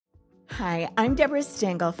Hi, I'm Deborah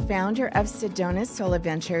Stengel, founder of Sedona Soul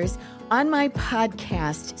Adventures, on my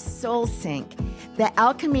podcast, Soul Sync, the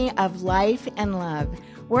alchemy of life and love,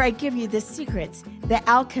 where I give you the secrets, the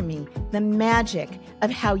alchemy, the magic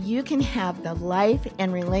of how you can have the life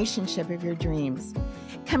and relationship of your dreams.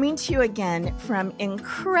 Coming to you again from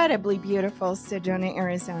incredibly beautiful Sedona,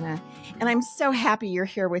 Arizona, and I'm so happy you're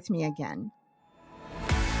here with me again.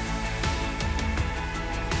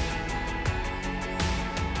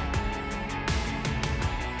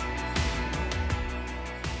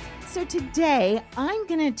 So today, I'm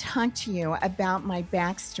going to talk to you about my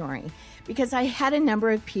backstory because I had a number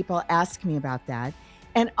of people ask me about that.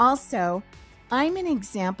 And also, I'm an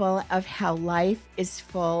example of how life is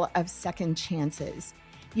full of second chances.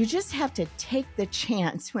 You just have to take the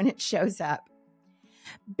chance when it shows up.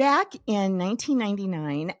 Back in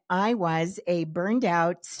 1999, I was a burned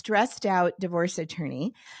out, stressed out divorce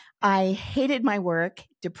attorney. I hated my work,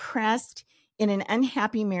 depressed, in an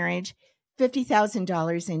unhappy marriage,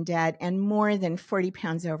 $50,000 in debt, and more than 40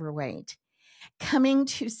 pounds overweight. Coming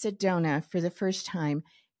to Sedona for the first time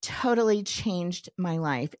totally changed my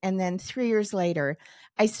life. And then 3 years later,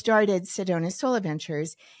 I started Sedona Soul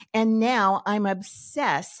Adventures. And now I'm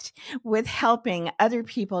obsessed with helping other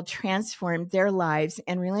people transform their lives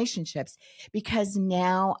and relationships because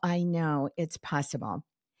now I know it's possible.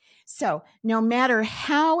 So no matter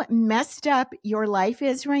how messed up your life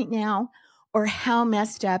is right now, or how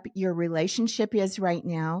messed up your relationship is right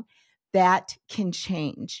now, that can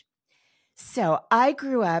change. So I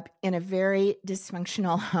grew up in a very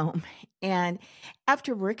dysfunctional home. And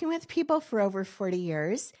after working with people for over 40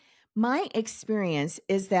 years, my experience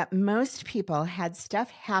is that most people had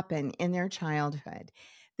stuff happen in their childhood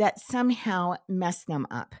that somehow messed them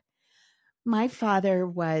up. My father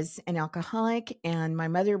was an alcoholic, and my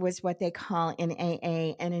mother was what they call in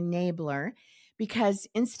AA an enabler, because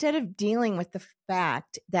instead of dealing with the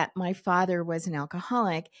fact that my father was an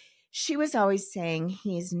alcoholic, she was always saying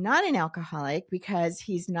he's not an alcoholic because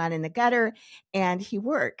he's not in the gutter and he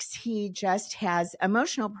works. He just has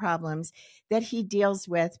emotional problems that he deals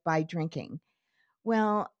with by drinking.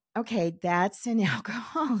 Well, okay, that's an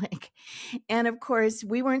alcoholic. And of course,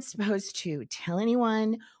 we weren't supposed to tell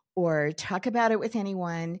anyone or talk about it with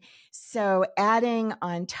anyone. So, adding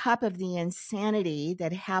on top of the insanity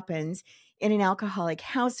that happens in an alcoholic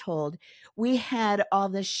household, we had all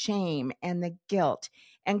the shame and the guilt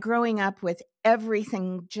and growing up with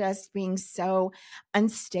everything just being so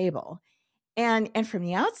unstable. And from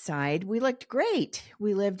the outside, we looked great.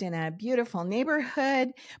 We lived in a beautiful neighborhood,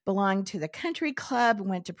 belonged to the country club,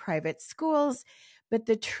 went to private schools. But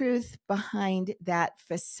the truth behind that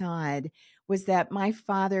facade was that my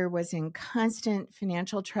father was in constant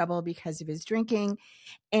financial trouble because of his drinking.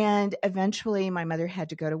 And eventually, my mother had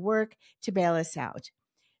to go to work to bail us out.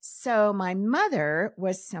 So my mother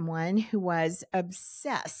was someone who was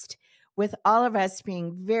obsessed with all of us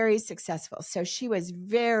being very successful. So she was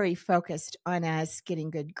very focused on us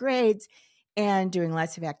getting good grades and doing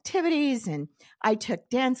lots of activities. And I took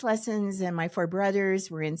dance lessons, and my four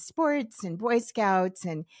brothers were in sports and Boy Scouts.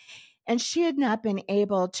 And she had not been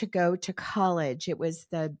able to go to college. It was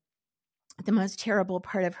the most terrible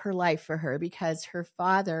part of her life for her because her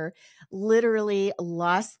father literally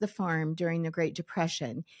lost the farm during the Great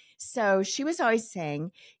Depression. So she was always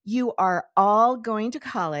saying, you are all going to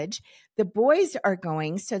college. The boys are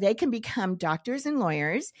going so they can become doctors and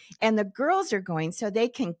lawyers, and the girls are going so they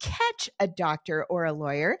can catch a doctor or a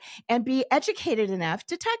lawyer and be educated enough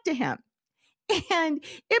to talk to him. And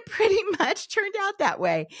it pretty much turned out that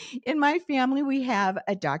way. In my family, we have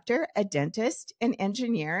a doctor, a dentist, an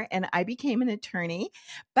engineer, and I became an attorney.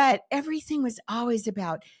 But everything was always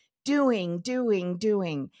about doing, doing,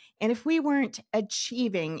 doing. And if we weren't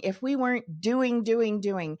achieving, if we weren't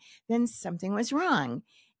doing, then something was wrong.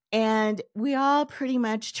 And we all pretty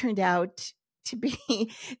much turned out to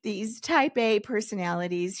be these type A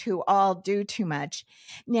personalities who all do too much.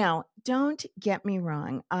 Now, don't get me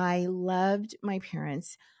wrong. I loved my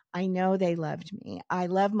parents. I know they loved me. I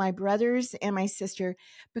love my brothers and my sister,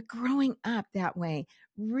 but growing up that way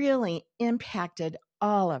really impacted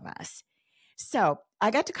all of us. So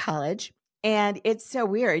I got to college, and it's so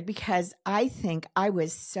weird because I think I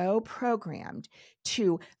was so programmed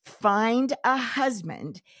to find a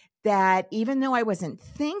husband that even though I wasn't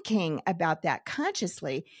thinking about that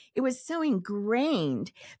consciously, it was so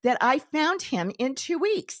ingrained that I found him in 2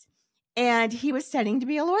 weeks. And he was studying to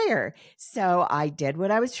be a lawyer. So I did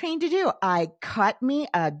what I was trained to do. I caught me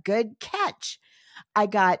a good catch. I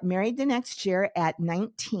got married the next year at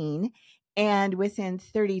 19. And within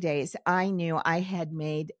 30 days, I knew I had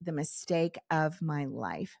made the mistake of my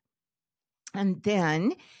life. And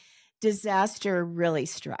then disaster really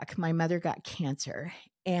struck. My mother got cancer.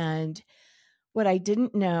 And what I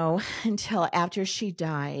didn't know until after she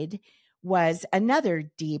died was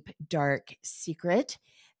another deep, dark secret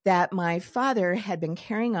that my father had been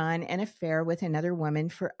carrying on an affair with another woman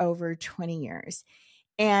for over 20 years.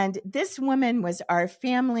 And this woman was our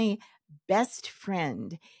family best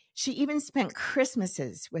friend. She even spent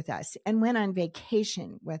Christmases with us and went on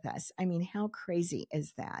vacation with us. I mean, how crazy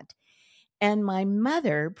is that? And my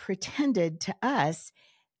mother pretended to us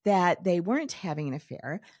that they weren't having an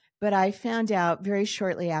affair, but I found out very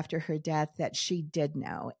shortly after her death that she did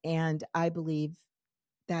know. And I believe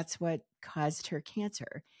that's what caused her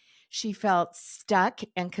cancer. She felt stuck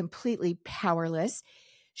and completely powerless.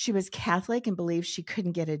 She was Catholic and believed she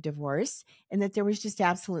couldn't get a divorce and that there was just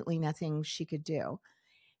absolutely nothing she could do.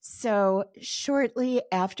 So, shortly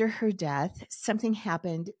after her death, something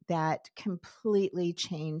happened that completely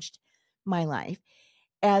changed my life.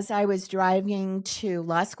 As I was driving to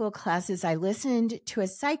law school classes, I listened to a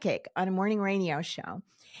psychic on a morning radio show.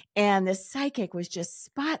 And the psychic was just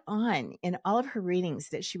spot on in all of her readings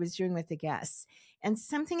that she was doing with the guests. And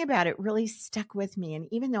something about it really stuck with me. And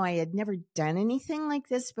even though I had never done anything like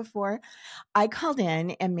this before, I called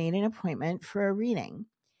in and made an appointment for a reading.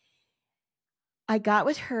 I got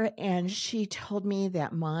with her and she told me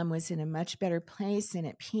that mom was in a much better place and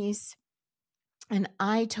at peace. And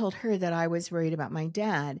I told her that I was worried about my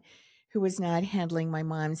dad, who was not handling my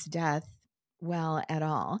mom's death well at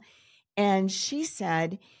all. And she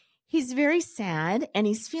said, he's very sad and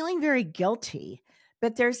he's feeling very guilty,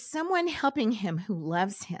 but there's someone helping him who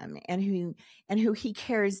loves him and who he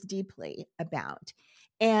cares deeply about.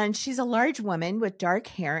 And she's a large woman with dark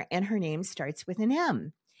hair and her name starts with an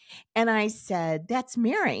M. And I said, that's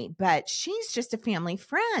Mary, but she's just a family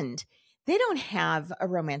friend. They don't have a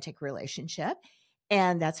romantic relationship.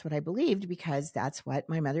 And that's what I believed because that's what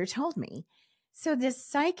my mother told me. So this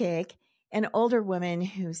psychic, an older woman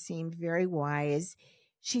who seemed very wise,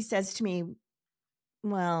 she says to me,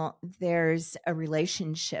 well, there's a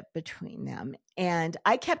relationship between them. And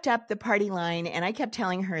I kept up the party line and I kept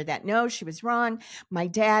telling her that no, she was wrong. My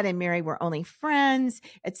dad and Mary were only friends,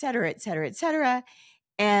 et cetera, et cetera, et cetera.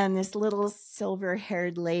 And this little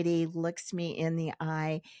silver-haired lady looks me in the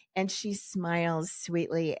eye and she smiles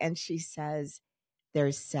sweetly and she says,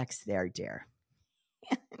 there's sex there, dear.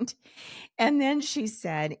 And then she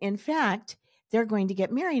said, in fact, they're going to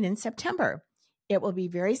get married in September. It will be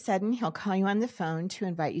very sudden. He'll call you on the phone to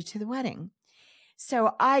invite you to the wedding.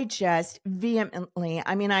 So I just vehemently,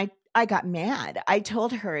 I got mad. I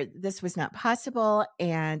told her this was not possible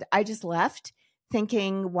and I just left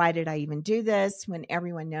thinking, why did I even do this when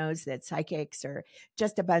everyone knows that psychics are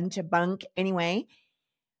just a bunch of bunk anyway?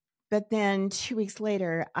 But then 2 weeks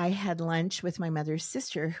later, I had lunch with my mother's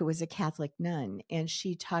sister, who was a Catholic nun, and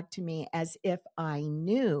she talked to me as if I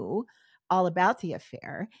knew all about the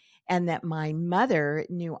affair and that my mother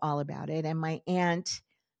knew all about it. And my aunt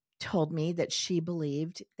told me that she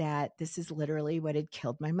believed that this is literally what had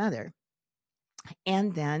killed my mother.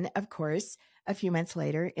 And then, of course, a few months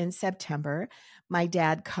later in September, my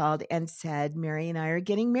dad called and said, Mary and I are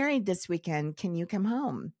getting married this weekend. Can you come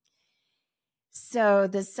home? So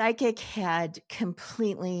the psychic had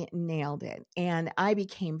completely nailed it. And I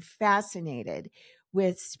became fascinated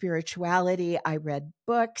with spirituality. I read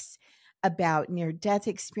books about near-death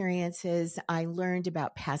experiences. I learned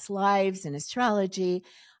about past lives and astrology.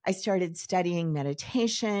 I started studying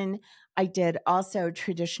meditation. I did also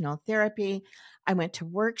traditional therapy. I went to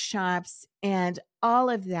workshops, and all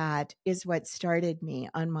of that is what started me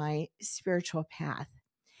on my spiritual path.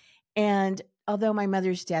 And although my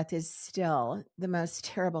mother's death is still the most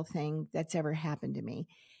terrible thing that's ever happened to me,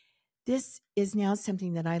 this is now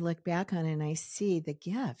something that I look back on and I see the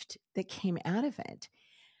gift that came out of it.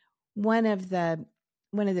 One of the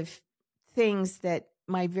things that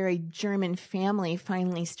my very German family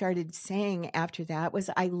finally started saying after that was,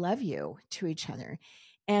 I love you to each other.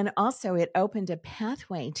 And also it opened a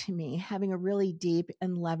pathway to me having a really deep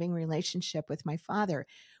and loving relationship with my father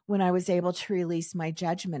when I was able to release my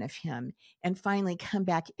judgment of him and finally come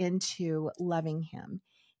back into loving him.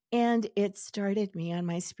 And it started me on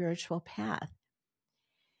my spiritual path.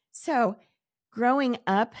 So growing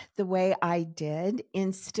up the way I did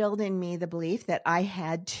instilled in me the belief that I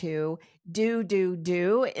had to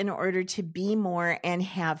do in order to be more and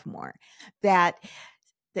have more. That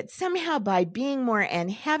somehow by being more and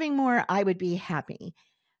having more, I would be happy.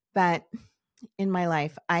 But in my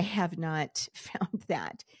life, I have not found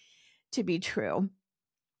that to be true.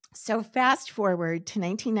 So fast forward to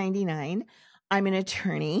 1999, I'm an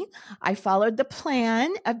attorney. I followed the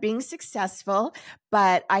plan of being successful,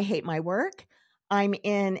 but I hate my work. I'm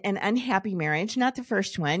in an unhappy marriage, not the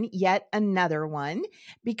first one, yet another one,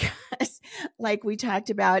 because like we talked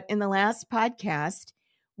about in the last podcast,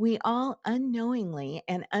 we all unknowingly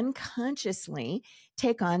and unconsciously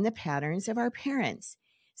take on the patterns of our parents.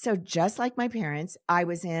 So just like my parents, I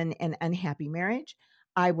was in an unhappy marriage.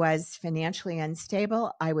 I was financially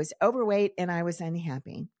unstable. I was overweight and I was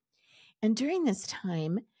unhappy. And during this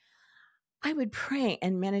time, I would pray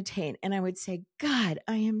and meditate and I would say, God,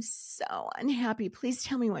 I am so unhappy. Please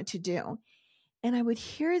tell me what to do. And I would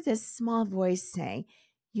hear this small voice say,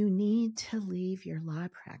 you need to leave your law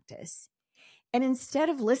practice. And instead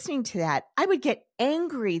of listening to that, I would get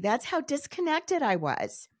angry. That's how disconnected I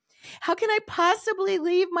was. How can I possibly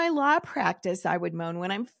leave my law practice? I would moan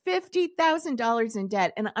when I'm $50,000 in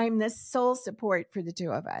debt and I'm the sole support for the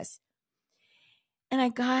two of us. And I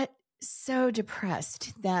got so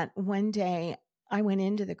depressed that one day I went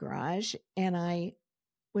into the garage and I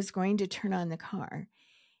was going to turn on the car.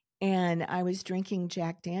 And I was drinking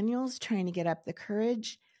Jack Daniels, trying to get up the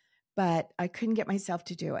courage, but I couldn't get myself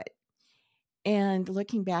to do it. And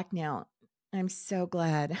looking back now, I'm so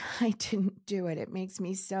glad I didn't do it. It makes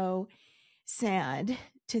me so sad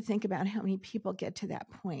to think about how many people get to that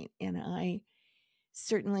point. And I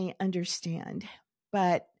certainly understand.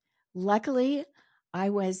 But luckily, I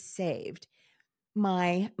was saved.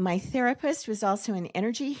 My therapist was also an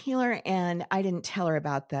energy healer, and I didn't tell her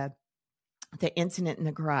about the incident in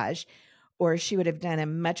the garage, or she would have done a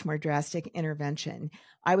much more drastic intervention.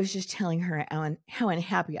 I was just telling her how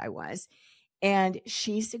unhappy I was. And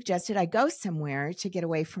she suggested I go somewhere to get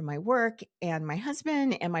away from my work and my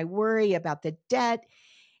husband and my worry about the debt.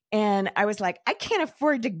 And I was like, I can't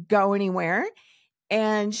afford to go anywhere.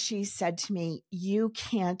 And she said to me, you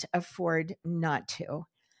can't afford not to.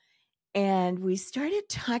 And we started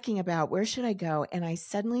talking about where should I go? And I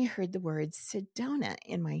suddenly heard the word Sedona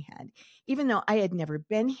in my head. Even though I had never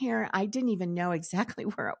been here, I didn't even know exactly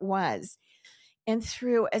where it was. And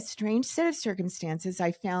through a strange set of circumstances,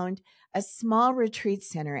 I found a small retreat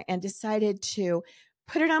center and decided to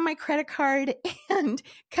put it on my credit card and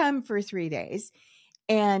come for 3 days.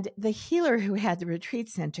 And the healer who had the retreat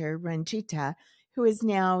center, Ranjita, who is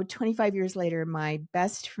now 25 years later my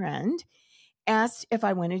best friend, asked if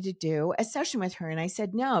I wanted to do a session with her. And I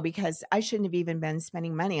said no, because I shouldn't have even been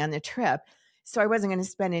spending money on the trip. So I wasn't going to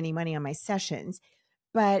spend any money on my sessions.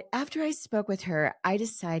 But after I spoke with her, I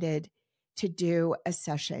decided to do a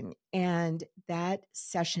session. And that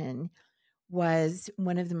session was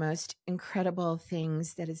one of the most incredible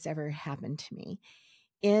things that has ever happened to me.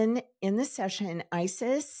 In the session,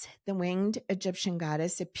 Isis, the winged Egyptian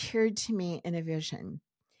goddess, appeared to me in a vision.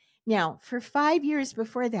 Now, for 5 years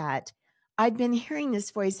before that, I'd been hearing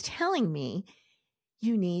this voice telling me,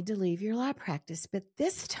 you need to leave your law practice. But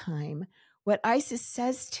this time, what Isis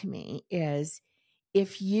says to me is,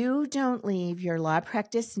 if you don't leave your law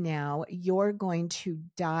practice now, you're going to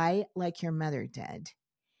die like your mother did.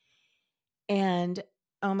 And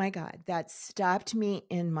oh my God, that stopped me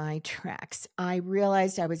in my tracks. I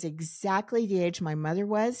realized I was exactly the age my mother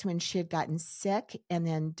was when she had gotten sick and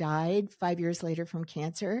then died 5 years later from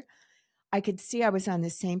cancer. I could see I was on the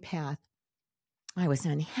same path. I was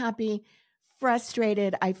unhappy,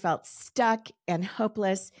 frustrated. I felt stuck and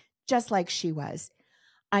hopeless, just like she was.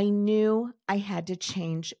 I knew I had to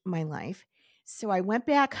change my life. So I went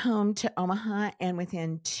back home to Omaha, and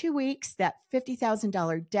within 2 weeks, that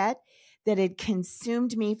 $50,000 debt that had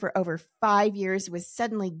consumed me for over 5 years was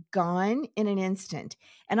suddenly gone in an instant.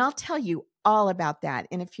 And I'll tell you all about that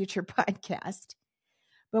in a future podcast.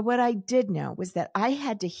 But what I did know was that I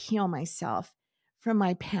had to heal myself from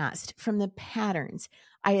my past, from the patterns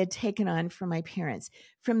I had taken on from my parents,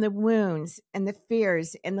 from the wounds and the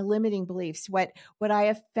fears and the limiting beliefs, what I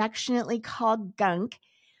affectionately called gunk,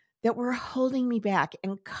 that were holding me back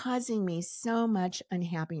and causing me so much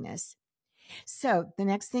unhappiness. So the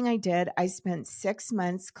next thing I did, I spent 6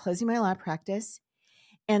 months closing my law practice.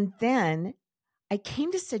 And then I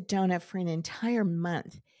came to Sedona for an entire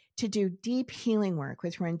month to do deep healing work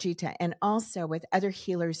with Ranjita and also with other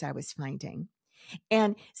healers I was finding.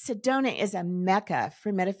 And Sedona is a mecca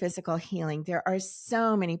for metaphysical healing. There are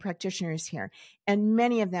so many practitioners here, and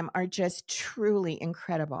many of them are just truly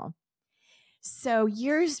incredible. So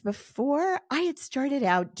years before, I had started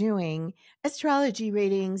out doing astrology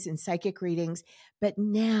readings and psychic readings, but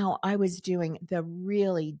now I was doing the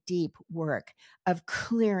really deep work of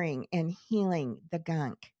clearing and healing the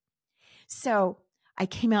gunk. So I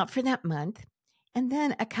came out for that month, and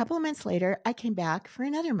then a couple of months later, I came back for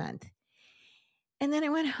another month. And then I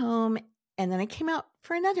went home, and then I came out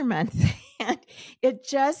for another month. And it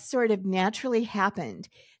just sort of naturally happened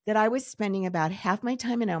that I was spending about half my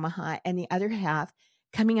time in Omaha and the other half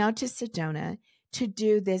coming out to Sedona to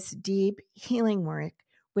do this deep healing work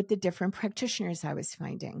with the different practitioners I was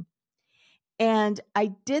finding. And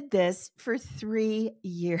I did this for 3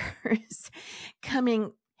 years,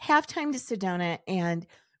 coming half time to Sedona and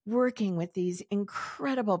working with these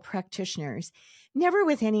incredible practitioners, never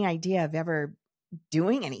with any idea of ever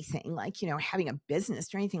doing anything like, having a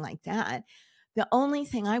business or anything like that. The only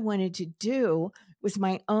thing I wanted to do was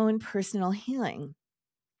my own personal healing.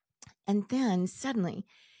 And then suddenly,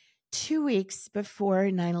 2 weeks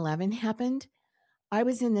before 9/11 happened, I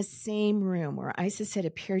was in the same room where Isis had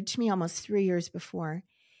appeared to me almost 3 years before.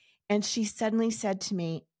 And she suddenly said to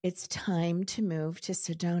me, "It's time to move to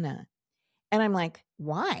Sedona." And I'm like,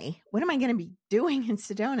 "Why? What am I going to be doing in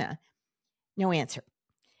Sedona?" No answer.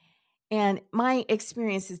 And my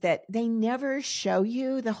experience is that they never show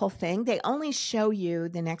you the whole thing. They only show you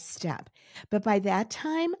the next step. But by that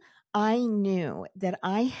time, I knew that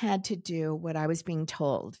I had to do what I was being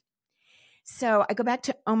told. So I go back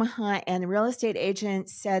to Omaha, and the real estate agent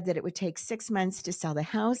said that it would take 6 months to sell the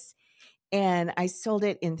house. And I sold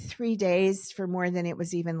it in 3 days for more than it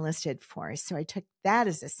was even listed for. So I took that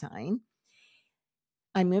as a sign.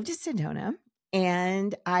 I moved to Sedona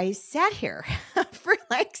and I sat here for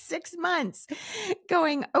like 6 months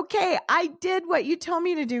going, "Okay, I did what you told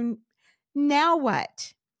me to do. Now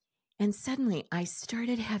what?" And suddenly I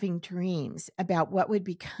started having dreams about what would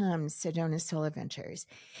become Sedona Soul Adventures.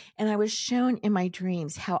 And I was shown in my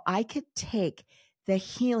dreams how I could take the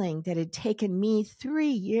healing that had taken me 3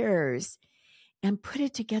 years and put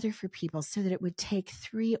it together for people so that it would take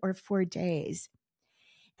 3 or 4 days.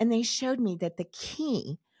 And they showed me that the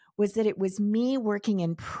key was that it was me working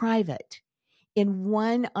in private, in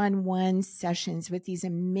one-on-one sessions with these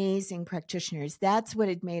amazing practitioners. That's what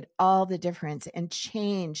had made all the difference and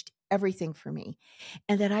changed everything for me.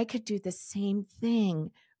 And that I could do the same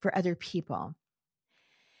thing for other people.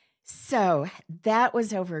 So that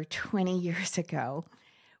was over 20 years ago.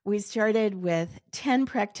 We started with 10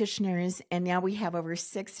 practitioners, and now we have over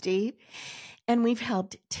 60. And we've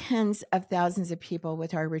helped tens of thousands of people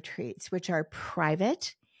with our retreats, which are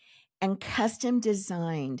private and custom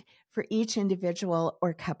designed for each individual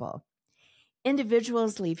or couple.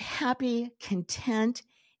 Individuals leave happy, content,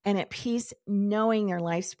 and at peace, knowing their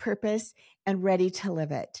life's purpose and ready to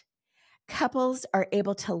live it. Couples are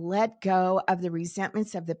able to let go of the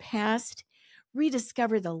resentments of the past,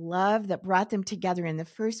 rediscover the love that brought them together in the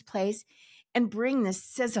first place, and bring the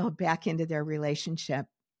sizzle back into their relationship.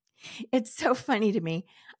 It's so funny to me.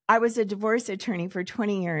 I was a divorce attorney for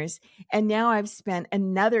 20 years, and now I've spent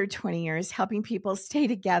another 20 years helping people stay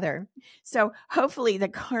together. So hopefully the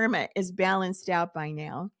karma is balanced out by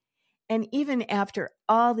now. And even after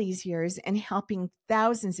all these years and helping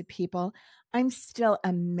thousands of people, I'm still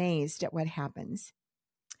amazed at what happens.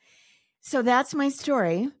 So that's my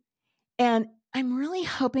story. And I'm really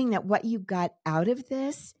hoping that what you got out of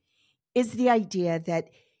this is the idea that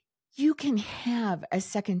you can have a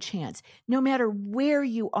second chance no matter where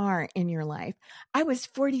you are in your life. I was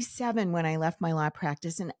 47 when I left my law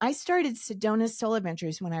practice, and I started Sedona Soul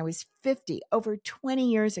Adventures when I was 50, over 20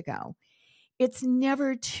 years ago. It's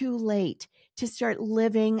never too late to start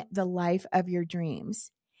living the life of your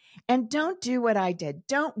dreams. And don't do what I did.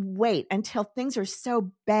 Don't wait until things are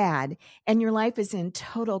so bad and your life is in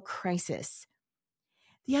total crisis.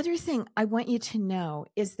 The other thing I want you to know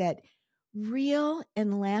is that real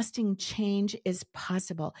and lasting change is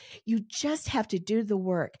possible. You just have to do the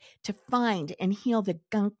work to find and heal the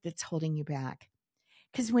gunk that's holding you back.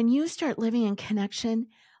 Because when you start living in connection,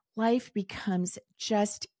 life becomes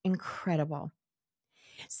just incredible.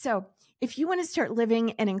 So if you want to start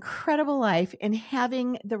living an incredible life and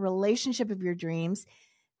having the relationship of your dreams,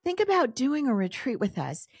 think about doing a retreat with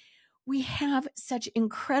us. We have such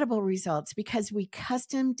incredible results because we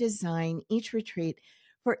custom design each retreat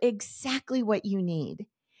for exactly what you need.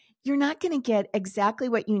 You're not going to get exactly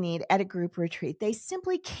what you need at a group retreat. They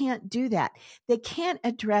simply can't do that. They can't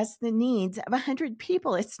address the needs of 100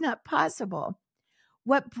 people. It's not possible.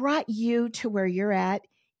 What brought you to where you're at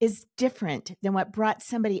is different than what brought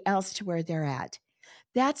somebody else to where they're at.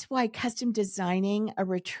 That's why custom designing a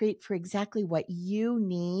retreat for exactly what you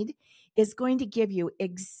need is going to give you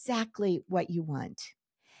exactly what you want.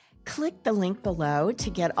 Click the link below to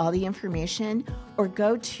get all the information or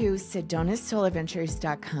go to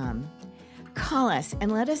SedonaSoulAdventures.com. Call us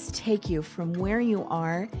and let us take you from where you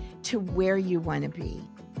are to where you want to be.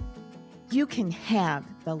 You can have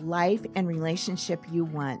the life and relationship you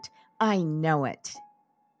want. I know it.